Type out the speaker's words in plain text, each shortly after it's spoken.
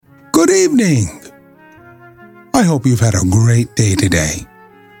Good evening. I hope you've had a great day today.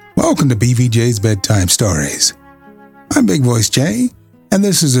 Welcome to BVJ's Bedtime Stories. I'm Big Voice Jay, and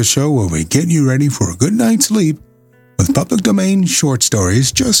this is a show where we get you ready for a good night's sleep with public domain short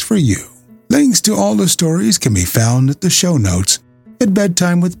stories just for you. Links to all the stories can be found at the show notes at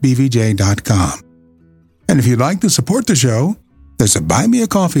bedtimewithbvj.com. And if you'd like to support the show, there's a Buy Me a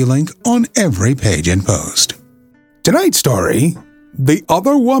Coffee link on every page and post. Tonight's story, The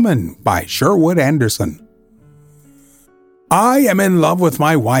Other Woman by Sherwood Anderson. I am in love with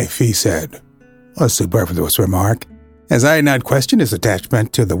my wife, he said, a superfluous remark, as I had not questioned his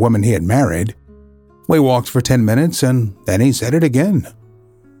attachment to the woman he had married. We walked for 10 minutes, and then he said it again.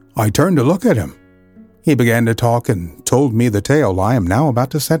 I turned to look at him. He began to talk and told me the tale I am now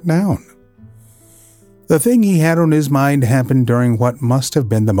about to set down. The thing he had on his mind happened during what must have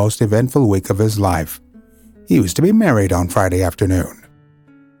been the most eventful week of his life. He was to be married on Friday afternoon.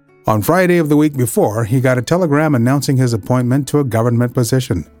 On Friday of the week before, he got a telegram announcing his appointment to a government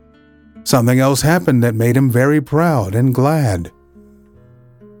position. Something else happened that made him very proud and glad.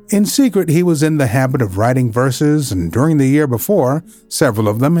 In secret, he was in the habit of writing verses, and during the year before, several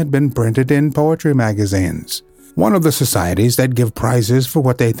of them had been printed in poetry magazines, one of the societies that give prizes for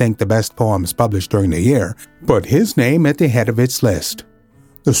what they think the best poems published during the year, put his name at the head of its list.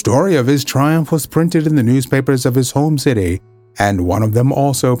 The story of his triumph was printed in the newspapers of his home city, and one of them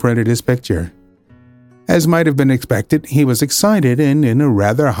also printed his picture. As might have been expected, he was excited and in a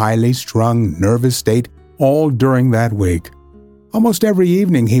rather highly strung, nervous state all during that week. Almost every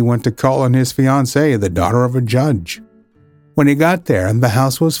evening he went to call on his fiancée, the daughter of a judge. When he got there, the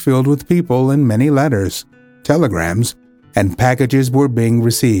house was filled with people and many letters, telegrams, and packages were being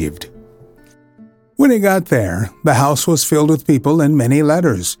received. When he got there, the house was filled with people and many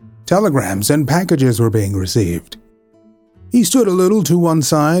letters, telegrams, and packages were being received. He stood a little to one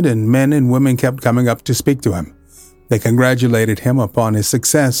side, and men and women kept coming up to speak to him. They congratulated him upon his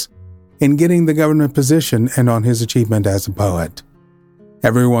success in getting the government position and on his achievement as a poet.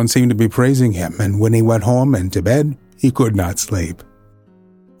 Everyone seemed to be praising him, and when he went home and to bed, he could not sleep.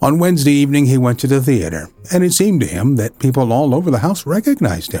 On Wednesday evening, he went to the theater, and it seemed to him that people all over the house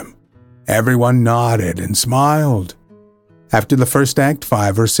recognized him. Everyone nodded and smiled. After the first act,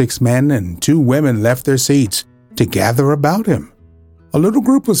 5 or 6 men and 2 women left their seats to gather about him. A little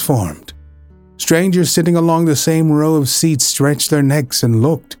group was formed. Strangers sitting along the same row of seats stretched their necks and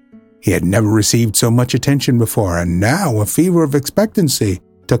looked. He had never received so much attention before, and now a fever of expectancy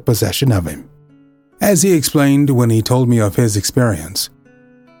took possession of him. As he explained when he told me of his experience,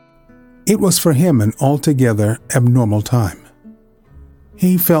 it was for him an altogether abnormal time.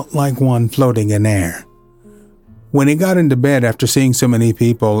 He felt like one floating in air. When he got into bed after seeing so many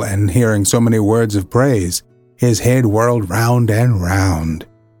people and hearing so many words of praise, his head whirled round and round.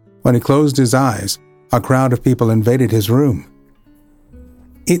 When he closed his eyes, a crowd of people invaded his room.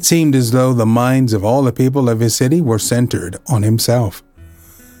 It seemed as though the minds of all the people of his city were centered on himself.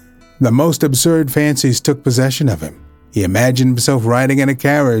 The most absurd fancies took possession of him. He imagined himself riding in a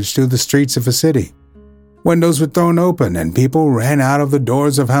carriage through the streets of a city. Windows were thrown open and people ran out of the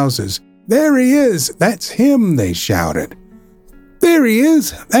doors of houses. "There he is! That's him!" they shouted. "There he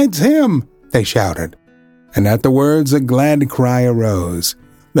is! That's him!" they shouted. And at the words a glad cry arose.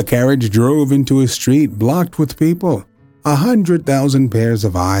 The carriage drove into a street blocked with people. 100,000 pairs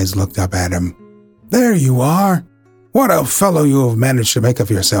of eyes looked up at him. "There you are! What a fellow you have managed to make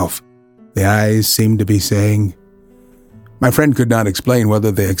of yourself," the eyes seemed to be saying. My friend could not explain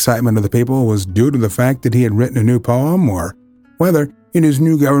whether the excitement of the people was due to the fact that he had written a new poem, or whether, in his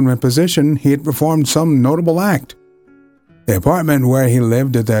new government position, he had performed some notable act. The apartment where he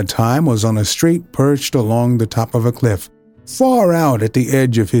lived at that time was on a street perched along the top of a cliff, far out at the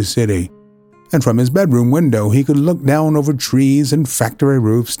edge of his city, and from his bedroom window he could look down over trees and factory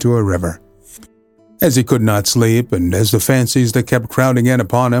roofs to a river. As he could not sleep, and as the fancies that kept crowding in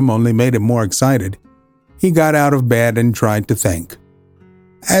upon him only made him more excited, he got out of bed and tried to think.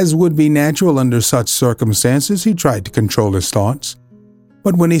 As would be natural under such circumstances, he tried to control his thoughts.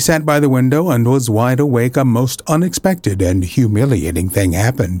 But when he sat by the window and was wide awake, a most unexpected and humiliating thing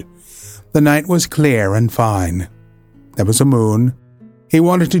happened. The night was clear and fine. There was a moon. He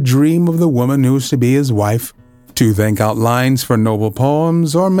wanted to dream of the woman who was to be his wife, to think out lines for noble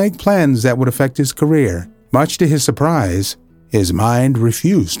poems, or make plans that would affect his career. Much to his surprise, his mind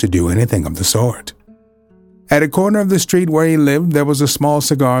refused to do anything of the sort. At a corner of the street where he lived, there was a small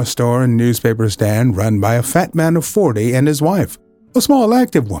cigar store and newspaper stand run by a fat man of 40 and his wife, a small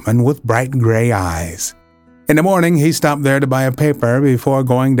active woman with bright gray eyes. In the morning, he stopped there to buy a paper before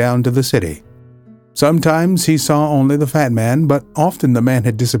going down to the city. Sometimes he saw only the fat man, but often the man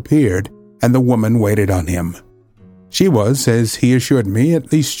had disappeared, and the woman waited on him. She was, as he assured me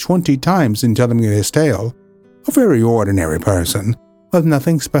at least 20 times in telling me his tale, a very ordinary person, with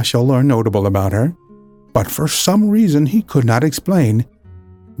nothing special or notable about her. But for some reason he could not explain,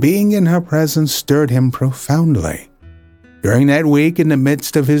 being in her presence stirred him profoundly. During that week, in the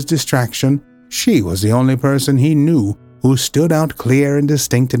midst of his distraction, she was the only person he knew who stood out clear and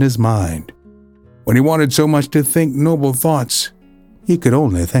distinct in his mind. When he wanted so much to think noble thoughts, he could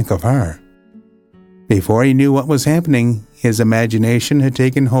only think of her. Before he knew what was happening, his imagination had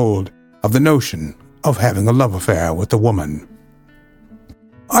taken hold of the notion of having a love affair with the woman.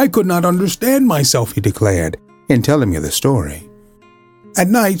 I could not understand myself, he declared, in telling me the story. At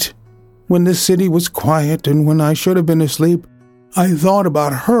night, when the city was quiet and when I should have been asleep, I thought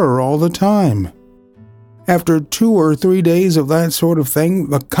about her all the time. After 2 or 3 days of that sort of thing,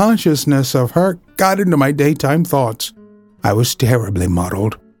 the consciousness of her got into my daytime thoughts. I was terribly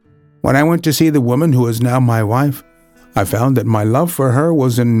muddled. When I went to see the woman who is now my wife, I found that my love for her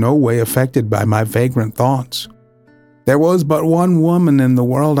was in no way affected by my vagrant thoughts. There was but one woman in the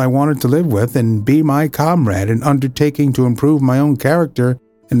world I wanted to live with and be my comrade in undertaking to improve my own character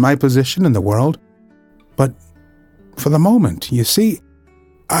and my position in the world. But for the moment, you see,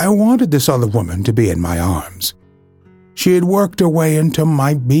 I wanted this other woman to be in my arms. She had worked her way into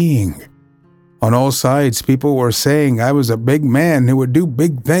my being. On all sides, people were saying I was a big man who would do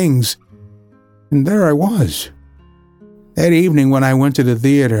big things. And there I was. That evening when I went to the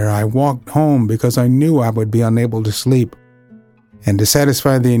theater, I walked home because I knew I would be unable to sleep. And to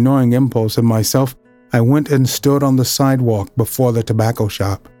satisfy the annoying impulse in myself, I went and stood on the sidewalk before the tobacco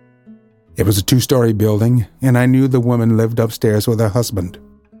shop. It was a 2-story building, and I knew the woman lived upstairs with her husband.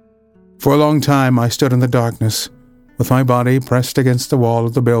 For a long time I stood in the darkness, with my body pressed against the wall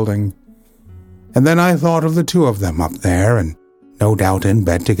of the building. And then I thought of the 2 of them up there and no doubt in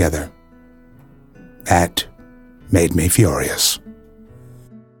bed together. That made me furious.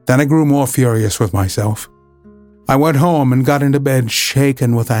 Then I grew more furious with myself. I went home and got into bed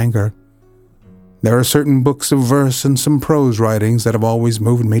shaken with anger. There are certain books of verse and some prose writings that have always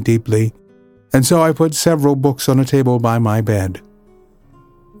moved me deeply, and so I put several books on a table by my bed.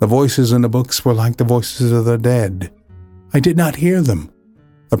 The voices in the books were like the voices of the dead. I did not hear them.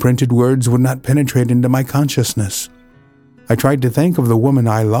 The printed words would not penetrate into my consciousness. I tried to think of the woman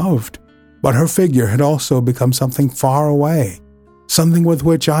I loved, but her figure had also become something far away, something with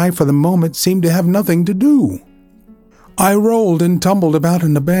which I, for the moment, seemed to have nothing to do. I rolled and tumbled about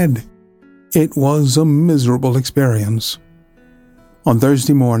in the bed. It was a miserable experience. On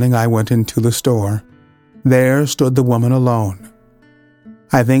Thursday morning, I went into the store. There stood the woman alone.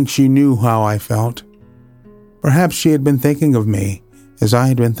 I think she knew how I felt. Perhaps she had been thinking of me, as I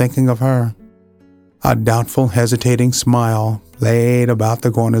had been thinking of her. A doubtful, hesitating smile played about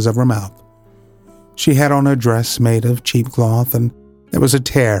the corners of her mouth. She had on a dress made of cheap cloth, and there was a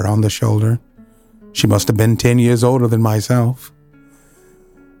tear on the shoulder. She must have been 10 years older than myself.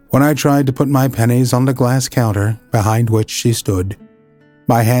 When I tried to put my pennies on the glass counter behind which she stood,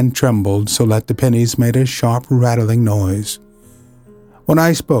 my hand trembled so that the pennies made a sharp, rattling noise. When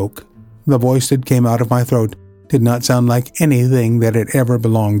I spoke, the voice that came out of my throat did not sound like anything that had ever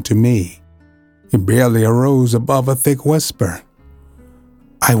belonged to me. It barely arose above a thick whisper.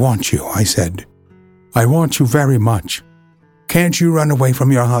 "I want you," I said. "I want you very much. Can't you run away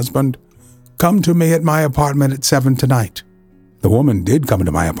from your husband? Come to me at my apartment at 7 tonight." The woman did come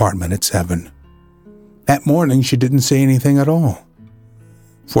to my apartment at 7. That morning she didn't say anything at all.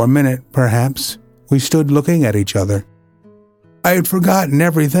 For a minute, perhaps, we stood looking at each other. I had forgotten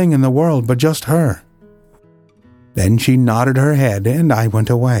everything in the world but just her. Then she nodded her head and I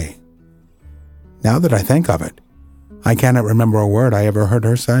went away. Now that I think of it, I cannot remember a word I ever heard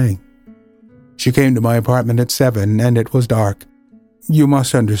her say. She came to my apartment at 7 and it was dark. You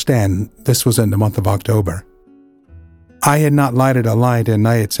must understand, this was in the month of October. I had not lighted a light and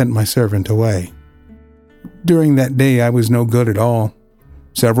I had sent my servant away. During that day I was no good at all.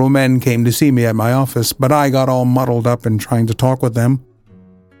 Several men came to see me at my office, but I got all muddled up in trying to talk with them.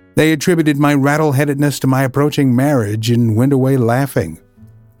 They attributed my rattle-headedness to my approaching marriage and went away laughing.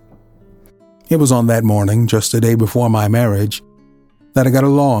 It was on that morning, just a day before my marriage, that I got a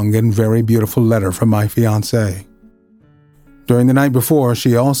long and very beautiful letter from my fiancée. During the night before,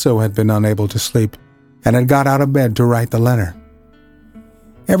 she also had been unable to sleep and had got out of bed to write the letter.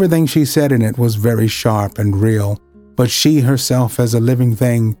 Everything she said in it was very sharp and real, but she herself as a living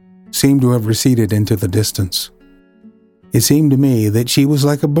thing seemed to have receded into the distance. It seemed to me that she was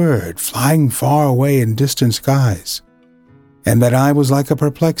like a bird flying far away in distant skies, and that I was like a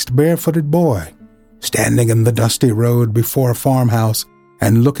perplexed barefooted boy standing in the dusty road before a farmhouse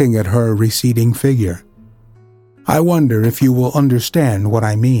and looking at her receding figure. I wonder if you will understand what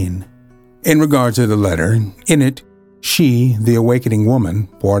I mean. In regard to the letter, in it, she, the awakening woman,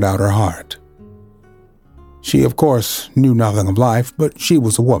 poured out her heart. She, of course, knew nothing of life, but she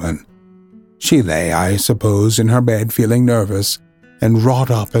was a woman. She lay, I suppose, in her bed feeling nervous and wrought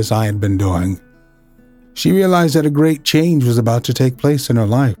up as I had been doing. She realized that a great change was about to take place in her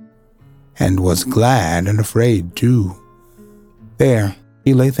life, and was glad and afraid, too. There,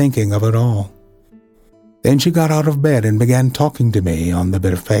 she lay thinking of it all. Then she got out of bed and began talking to me on the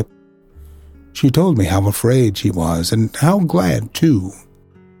bit of paper. She told me how afraid she was, and how glad, too.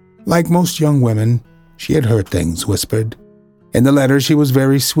 Like most young women, she had heard things whispered. In the letter she was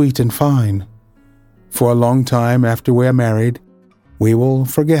very sweet and fine. For a long time after we are married, we will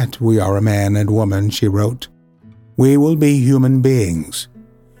forget we are a man and woman, she wrote. We will be human beings.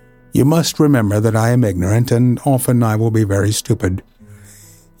 You must remember that I am ignorant, and often I will be very stupid.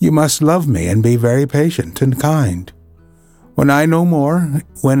 You must love me and be very patient and kind. When I know more,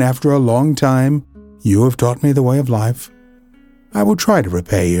 when after a long time you have taught me the way of life, I will try to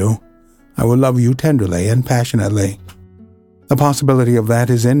repay you. I will love you tenderly and passionately. The possibility of that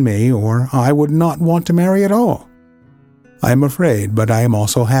is in me, or I would not want to marry at all. I am afraid, but I am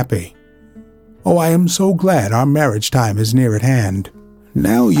also happy. Oh, I am so glad our marriage time is near at hand.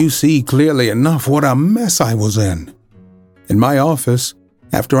 Now you see clearly enough what a mess I was in. In my office,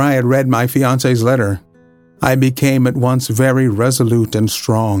 after I had read my fiancé's letter, I became at once very resolute and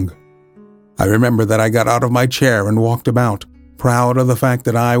strong. I remember that I got out of my chair and walked about, proud of the fact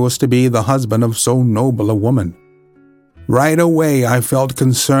that I was to be the husband of so noble a woman. Right away I felt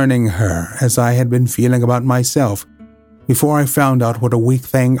concerning her as I had been feeling about myself before I found out what a weak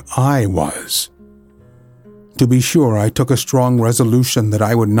thing I was. To be sure, I took a strong resolution that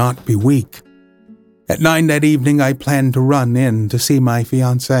I would not be weak. At 9 that evening I planned to run in to see my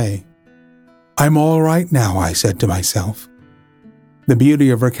fiancée. I'm all right now, I said to myself. The beauty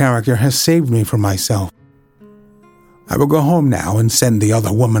of her character has saved me from myself. I will go home now and send the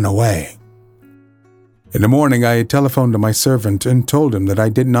other woman away. In the morning I had telephoned to my servant and told him that I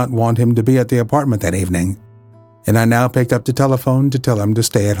did not want him to be at the apartment that evening, and I now picked up the telephone to tell him to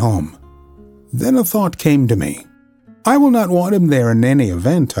stay at home. Then a thought came to me. I will not want him there in any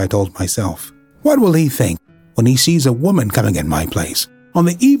event, I told myself. What will he think when he sees a woman coming in my place on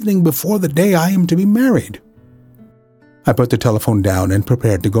the evening before the day I am to be married? I put the telephone down and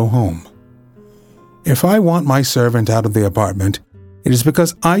prepared to go home. If I want my servant out of the apartment, it is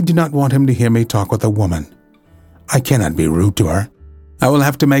because I do not want him to hear me talk with a woman. I cannot be rude to her. I will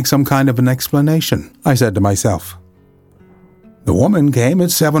have to make some kind of an explanation, I said to myself. The woman came at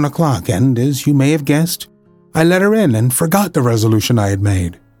 7 o'clock, and, as you may have guessed, I let her in and forgot the resolution I had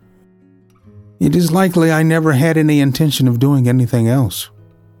made. It is likely I never had any intention of doing anything else.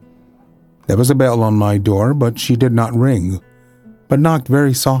 There was a bell on my door, but she did not ring, but knocked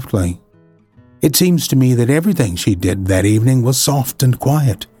very softly. It seems to me that everything she did that evening was soft and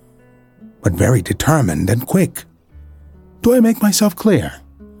quiet, but very determined and quick. Do I make myself clear?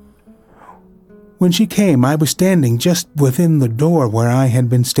 When she came, I was standing just within the door where I had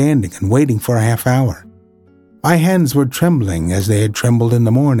been standing and waiting for a half hour. My hands were trembling as they had trembled in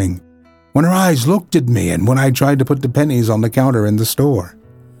the morning, when her eyes looked at me and when I tried to put the pennies on the counter in the store.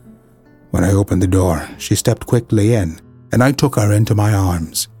 When I opened the door, she stepped quickly in, and I took her into my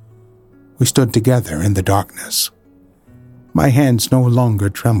arms. We stood together in the darkness. My hands no longer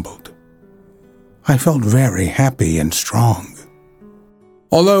trembled. I felt very happy and strong.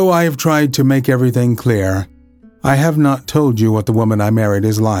 Although I have tried to make everything clear, I have not told you what the woman I married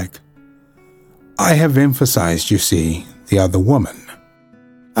is like. I have emphasized, you see, the other woman.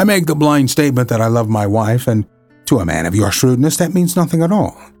 I make the blind statement that I love my wife, and to a man of your shrewdness that means nothing at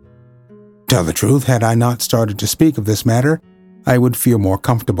all. Tell the truth, had I not started to speak of this matter, I would feel more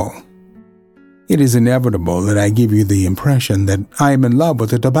comfortable. It is inevitable that I give you the impression that I am in love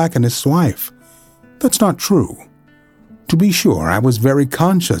with the tobacconist's wife. That's not true. To be sure, I was very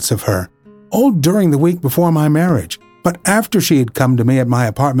conscious of her, all during the week before my marriage, but after she had come to me at my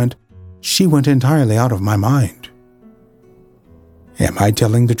apartment, she went entirely out of my mind. Am I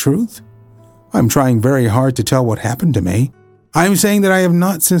telling the truth? I'm trying very hard to tell what happened to me. I am saying that I have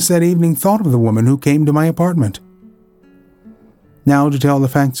not since that evening thought of the woman who came to my apartment. Now to tell the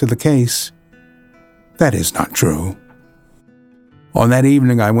facts of the case, that is not true. On that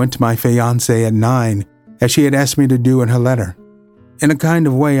evening I went to my fiancée at 9, as she had asked me to do in her letter. In a kind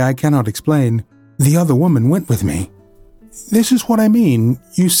of way I cannot explain, the other woman went with me. This is what I mean.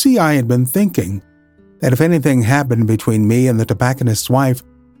 You see, I had been thinking that if anything happened between me and the tobacconist's wife,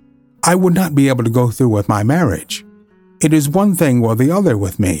 I would not be able to go through with my marriage. It is one thing or the other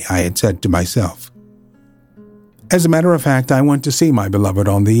with me, I had said to myself. As a matter of fact, I went to see my beloved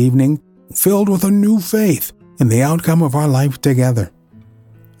on the evening, filled with a new faith in the outcome of our life together.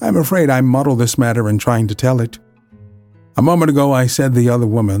 I'm afraid I muddled this matter in trying to tell it. A moment ago I said the other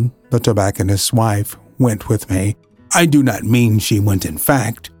woman, the tobacconist's wife, went with me. I do not mean she went in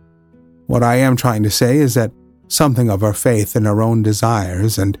fact. What I am trying to say is that something of her faith in her own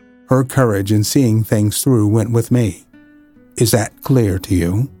desires and her courage in seeing things through went with me. Is that clear to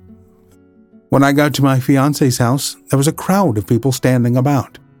you? When I got to my fiancé's house, there was a crowd of people standing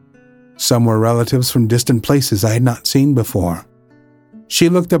about. Some were relatives from distant places I had not seen before. She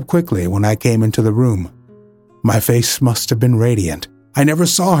looked up quickly when I came into the room. My face must have been radiant. I never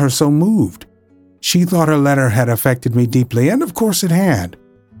saw her so moved. She thought her letter had affected me deeply, and of course it had.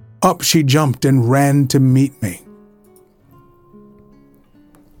 Up she jumped and ran to meet me.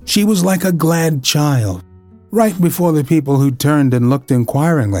 She was like a glad child. Right before the people who turned and looked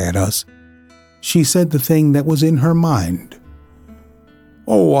inquiringly at us, she said the thing that was in her mind.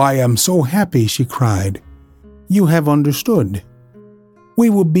 "Oh, I am so happy," she cried. "You have understood. We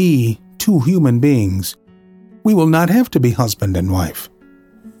will be two human beings. We will not have to be husband and wife."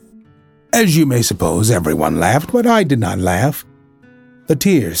 As you may suppose, everyone laughed, but I did not laugh. The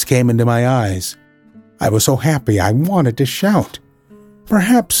tears came into my eyes. I was so happy I wanted to shout.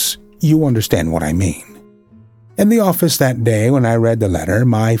 Perhaps you understand what I mean. In the office that day when I read the letter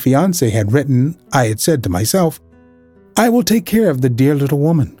my fiancé had written, I had said to myself, "I will take care of the dear little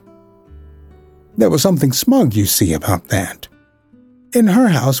woman." There was something smug, you see, about that. In her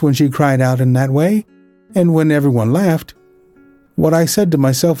house, when she cried out in that way, and when everyone laughed, what I said to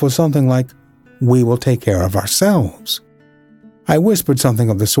myself was something like, "We will take care of ourselves." I whispered something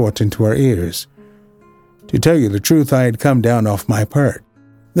of the sort into her ears. To tell you the truth, I had come down off my perch.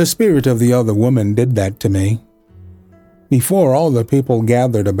 The spirit of the other woman did that to me. Before all the people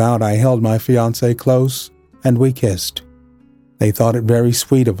gathered about, I held my fiancé close, and we kissed. They thought it very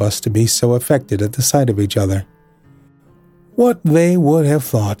sweet of us to be so affected at the sight of each other. What they would have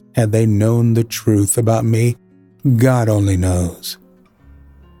thought had they known the truth about me, God only knows.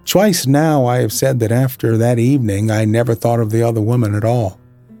 Twice now I have said that after that evening I never thought of the other woman at all.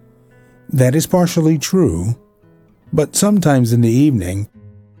 That is partially true, but sometimes in the evening,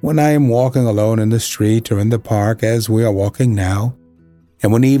 when I am walking alone in the street or in the park as we are walking now,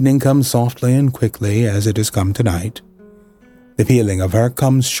 and when evening comes softly and quickly as it has come tonight, the feeling of her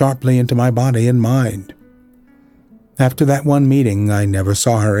comes sharply into my body and mind. After that one meeting, I never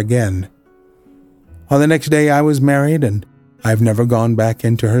saw her again. On the next day I was married, and I've never gone back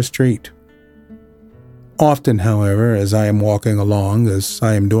into her street. Often, however, as I am walking along, as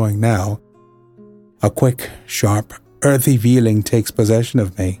I am doing now, a quick, sharp, earthy feeling takes possession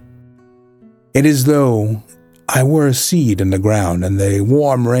of me. It is as though I were a seed in the ground and the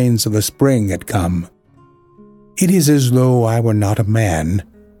warm rains of the spring had come. It is as though I were not a man,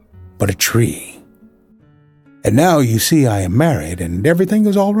 but a tree. And now you see I am married and everything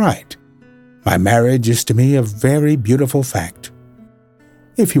is all right. My marriage is to me a very beautiful fact.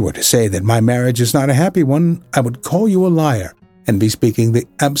 If you were to say that my marriage is not a happy one, I would call you a liar and be speaking the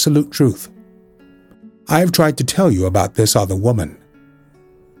absolute truth. I have tried to tell you about this other woman.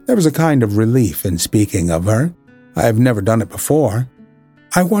 There is a kind of relief in speaking of her. I have never done it before.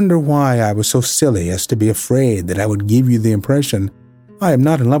 I wonder why I was so silly as to be afraid that I would give you the impression I am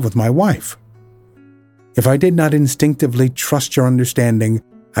not in love with my wife. If I did not instinctively trust your understanding,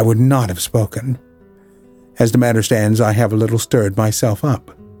 I would not have spoken. As the matter stands, I have a little stirred myself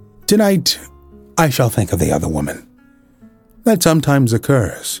up. Tonight, I shall think of the other woman. That sometimes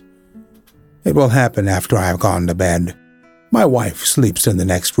occurs. It will happen after I have gone to bed. My wife sleeps in the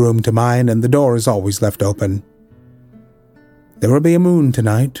next room to mine, and the door is always left open. There will be a moon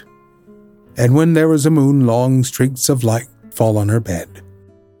tonight, and when there is a moon, long streaks of light fall on her bed.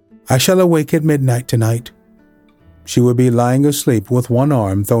 I shall awake at midnight tonight. She will be lying asleep with one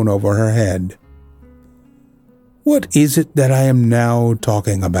arm thrown over her head. What is it that I am now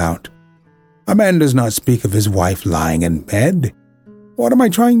talking about? A man does not speak of his wife lying in bed. What am I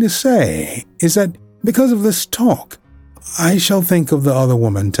trying to say is that because of this talk, I shall think of the other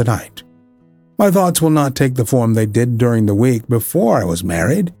woman tonight. My thoughts will not take the form they did during the week before I was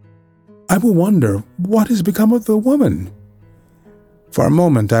married. I will wonder what has become of the woman. For a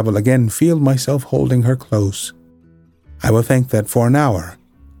moment I will again feel myself holding her close. I will think that for an hour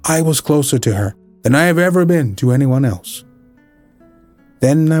I was closer to her than I have ever been to anyone else.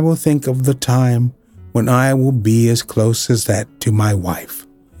 Then I will think of the time when I will be as close as that to my wife.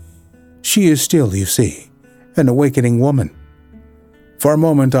 She is still, you see, an awakening woman. For a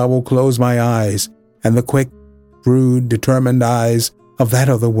moment I will close my eyes, and the quick, shrewd, determined eyes of that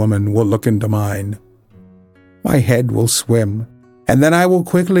other woman will look into mine. My head will swim, and then I will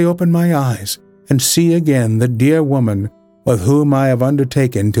quickly open my eyes and see again the dear woman with whom I have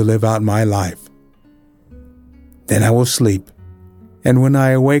undertaken to live out my life. Then I will sleep, and when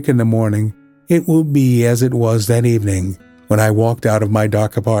I awake in the morning, it will be as it was that evening when I walked out of my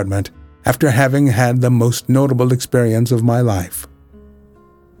dark apartment after having had the most notable experience of my life.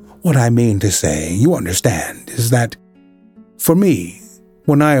 What I mean to say, you understand, is that, for me,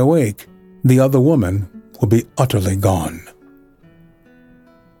 when I awake, the other woman will be utterly gone.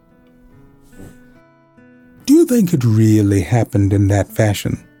 Do you think it really happened in that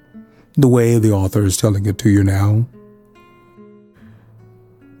fashion, the way the author is telling it to you now?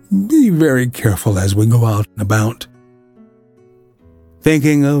 Be very careful as we go out and about,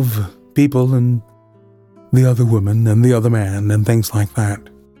 thinking of people and the other woman and the other man and things like that.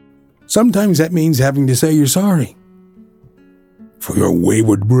 Sometimes that means having to say you're sorry for your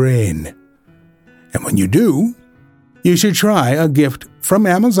wayward brain. And when you do, you should try a gift from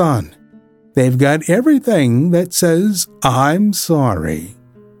Amazon. They've got everything that says, I'm sorry.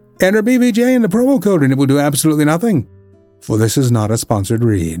 Enter BVJ in the promo code and it will do absolutely nothing, for this is not a sponsored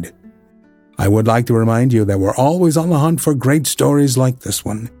read. I would like to remind you that we're always on the hunt for great stories like this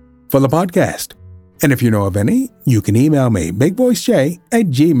one for the podcast. And if you know of any, you can email me,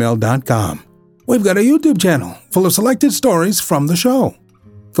 bigvoicej@gmail.com. We've got a YouTube channel full of selected stories from the show.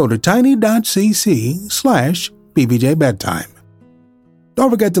 Go to tiny.cc/BVJBedtime.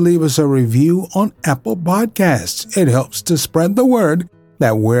 Don't forget to leave us a review on Apple Podcasts. It helps to spread the word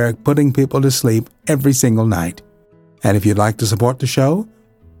that we're putting people to sleep every single night. And if you'd like to support the show,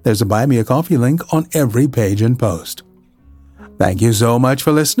 there's a Buy Me a Coffee link on every page and post. Thank you so much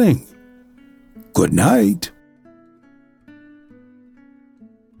for listening. Good night.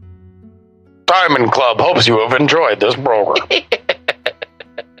 Diamond Club hopes you have enjoyed this program.